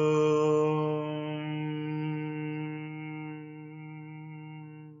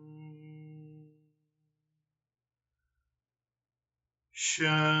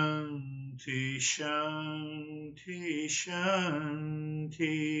 Shanti, Shanti, Shanti.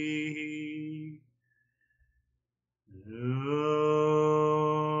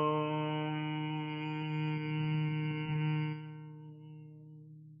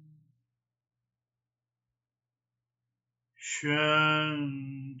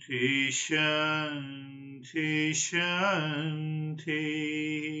 Shanti, Shanti, Shanti.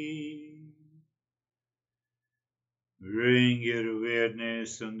 Bring your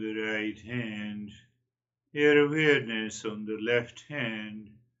awareness on the right hand, your awareness on the left hand.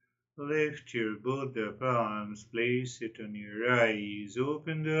 Lift your both the palms, place it on your eyes,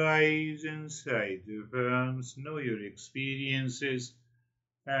 open the eyes inside the palms, know your experiences,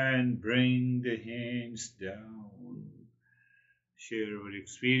 and bring the hands down. Share our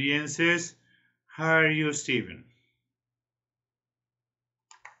experiences. How are you, Stephen?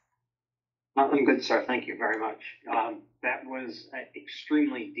 I'm good, sir. Thank you very much. That was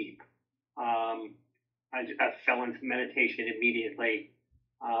extremely deep. I fell into meditation immediately.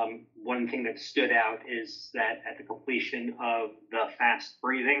 One thing that stood out is that at the completion of the fast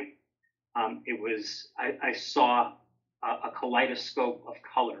breathing, I saw a kaleidoscope of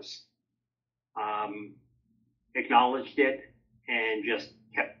colors, acknowledged it, and just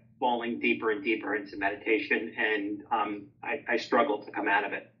kept falling deeper and deeper into meditation. And I struggled to come out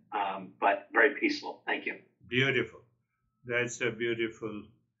of it, but very peaceful. Thank you. Beautiful. That's a beautiful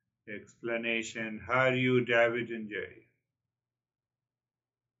explanation. How are you, David and Jerry?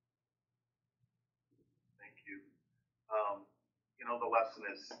 Thank you. The lesson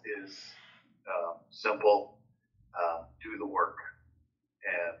is simple. Do the work,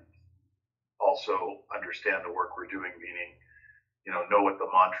 and also understand the work we're doing, meaning, know what the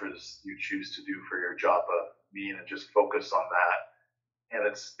mantras you choose to do for your japa mean, and just focus on that. And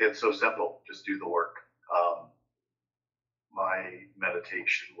it's so simple. Just do the work. My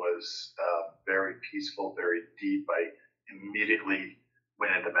meditation was very peaceful, very deep. I immediately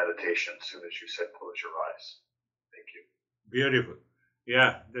went into meditation as soon as you said close your eyes. Thank you. Beautiful.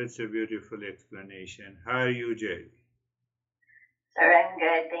 Yeah, that's a beautiful explanation. How are you, Jerry? Sir, I'm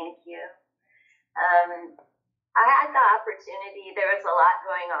good, thank you. I had the opportunity, there was a lot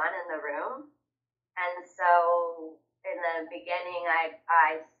going on in the room, and so in the beginning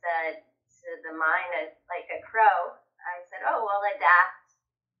I said to the mind, like a crow, I said, oh, well, adapt.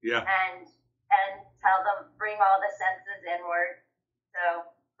 Yeah. And tell them, bring all the senses inward. So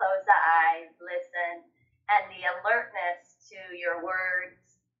close the eyes, listen, and the alertness to your words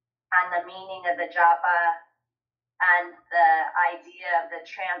and the meaning of the japa and the idea of the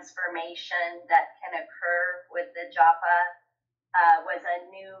transformation that can occur with the japa was a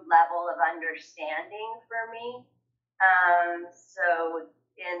new level of understanding for me. So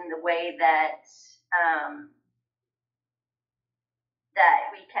in the way that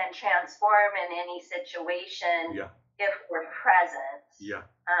that we can transform in any situation if we're present. Yeah.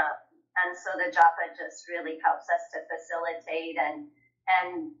 And so the japa just really helps us to facilitate and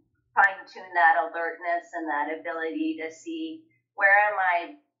fine-tune that alertness and that ability to see where am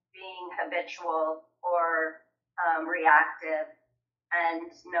I being habitual or reactive,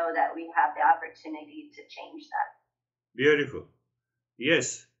 and know that we have the opportunity to change that. Beautiful.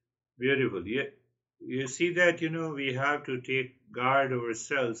 Yes, beautiful. Yeah. You see that, we have to take guard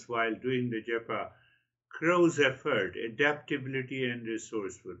ourselves while doing the japa. Crow's effort, adaptability and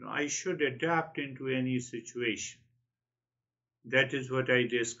resourcefulness. I should adapt into any situation. That is what I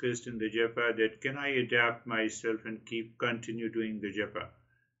discussed in the japa, that can I adapt myself and continue doing the japa.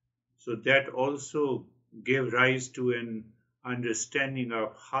 So that also gave rise to an understanding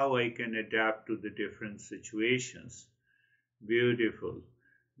of how I can adapt to the different situations. Beautiful.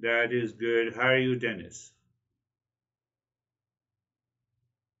 That is good. How are you, Dennis?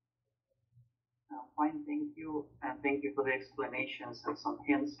 Fine, thank you. And thank you for the explanations and some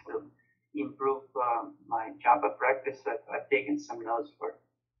hints to improve my japa practice. I've taken some notes for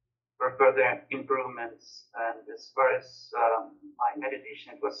further improvements. And as far as my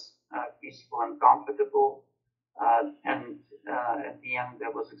meditation, it was peaceful and comfortable. And at the end,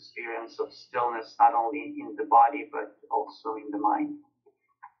 there was experience of stillness, not only in the body, but also in the mind.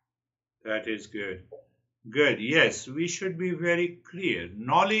 That is good. Good. Yes, we should be very clear.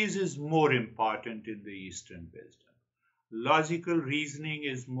 Knowledge is more important in the Eastern wisdom. Logical reasoning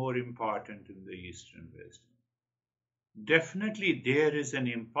is more important in the Eastern wisdom. Definitely there is an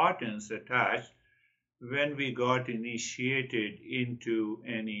importance attached when we got initiated into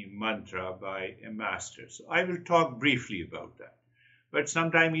any mantra by a master. So I will talk briefly about that. But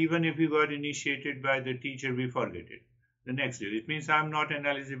sometime even if we got initiated by the teacher, we forget it the next day. It means I'm not an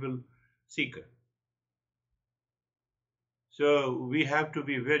eligible seeker. So we have to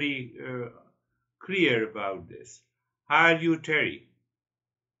be very clear about this. How are you, Terry?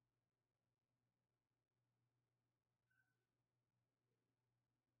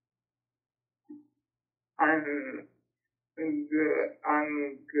 I'm good.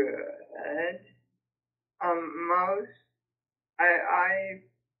 I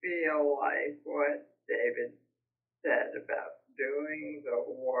feel like what David said about doing the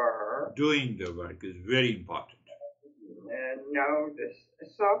work. Doing the work is very important. Notice.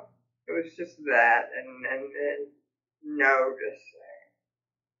 So it was just that, and then noticing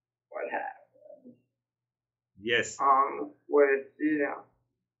what happened. Yes. And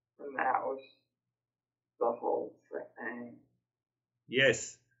that was the whole thing.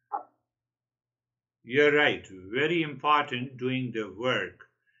 Yes. You're right. Very important doing the work.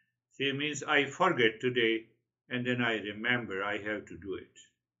 See, it means I forget today and then I remember I have to do it.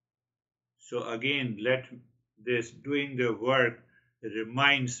 So again, let this doing the work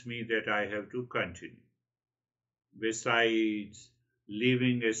reminds me that I have to continue. Besides,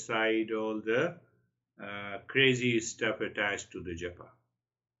 leaving aside all the crazy stuff attached to the japa.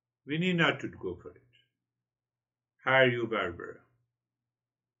 We need not to go for it. How are you, Barbara?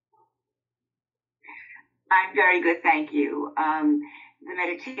 I'm very good, thank you. The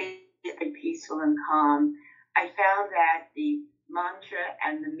meditation is peaceful and calm. I found that the mantra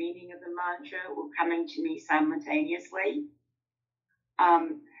and the meaning of the mantra were coming to me simultaneously.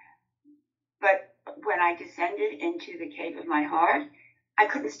 But when I descended into the cave of my heart, I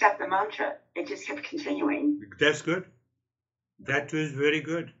couldn't stop the mantra. It just kept continuing. That's good. That was very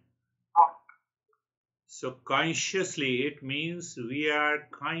good. So consciously, it means we are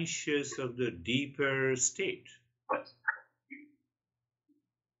conscious of the deeper state.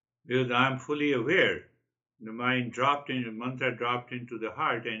 Because I'm fully aware. The mind dropped in, the mantra dropped into the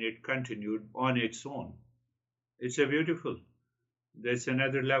heart and it continued on its own. It's a beautiful. That's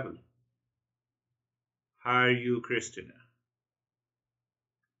another level. How are you, Christina?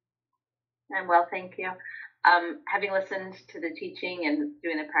 I'm well, thank you. Having listened to the teaching and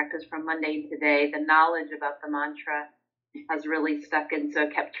doing the practice from Monday today, the knowledge about the mantra has really stuck in. So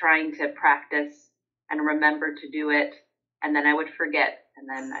I kept trying to practice and remember to do it, and then I would forget, and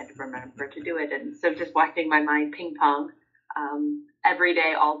then I'd remember to do it. And so just watching my mind ping pong every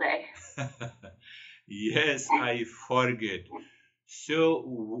day, all day. Yes, I forget.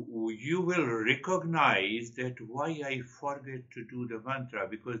 So you will recognize that why I forget to do the mantra,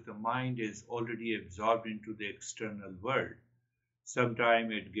 because the mind is already absorbed into the external world.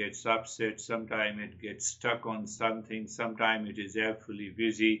 Sometimes it gets upset, sometimes it gets stuck on something, sometimes it is absolutely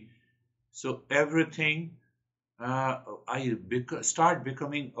busy. So everything, I start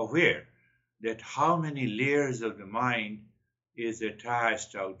becoming aware that how many layers of the mind is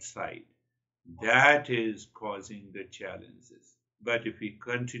attached outside. That is causing the challenges. But if we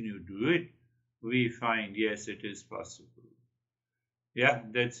continue to do it, we find, yes, it is possible. Yeah,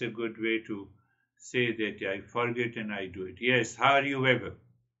 that's a good way to say that I forget and I do it. Yes, how are you, Weber?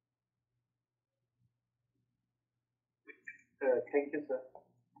 Thank you, sir.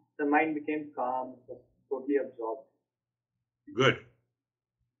 The mind became calm, was totally absorbed. Good.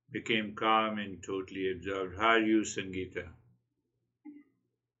 Became calm and totally absorbed. How are you, Sangeeta?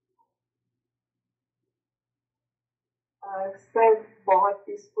 Sir बहुत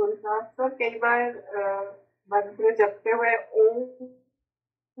peaceful था sir. कई बार मंत्र जपते हुए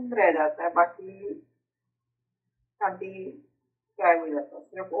ओम रह जाता है, बाकी शांति गायब हो जाता है,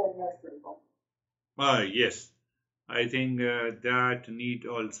 सिर्फ ओम सुनता हूँ. Yes, I think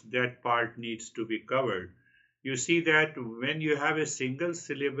that part needs to be covered. You see that when you have a single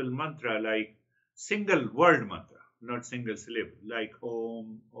syllable mantra, like single word mantra, not single syllable, like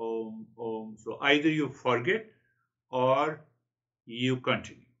om, om, om. So either you forget or you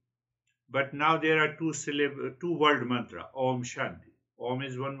continue. But now there are two word mantra, Om Shanti. Om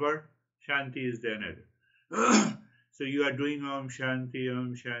is one word, Shanti is the another. So you are doing Om Shanti,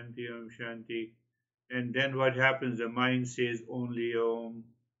 Om Shanti, Om Shanti. And then what happens? The mind says only Om,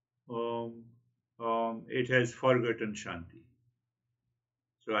 Om, Om. It has forgotten Shanti.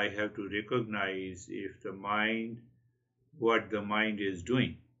 So I have to recognize if the mind, what the mind is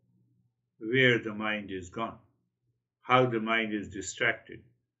doing, where the mind is gone, how the mind is distracted,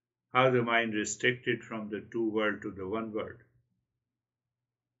 how the mind restricted from the two word to the one word.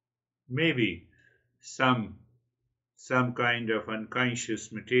 Maybe some kind of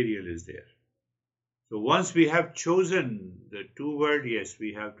unconscious material is there. So once we have chosen the two word, yes,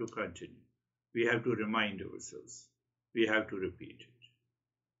 we have to continue. We have to remind ourselves. We have to repeat it.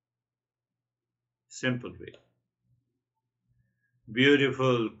 Simple way.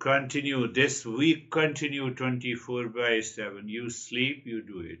 Beautiful. Continue. This week, continue 24/7. You sleep, you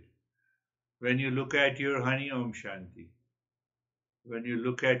do it. When you look at your honey, Om Shanti. When you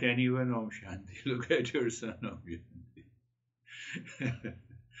look at anyone, Om Shanti. Look at your son, Om Shanti.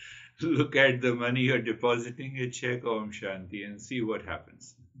 Look at the money you're depositing a check, Om Shanti, and see what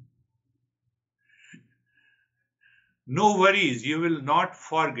happens. No worries, you will not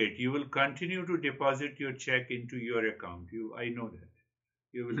forget. You will continue to deposit your check into your account. I know that.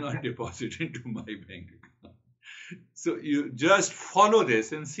 You will not deposit into my bank account. So you just follow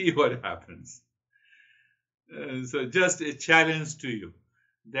this and see what happens. So just a challenge to you.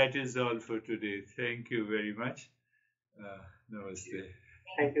 That is all for today. Thank you very much. Namaste.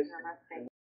 Thank you so much.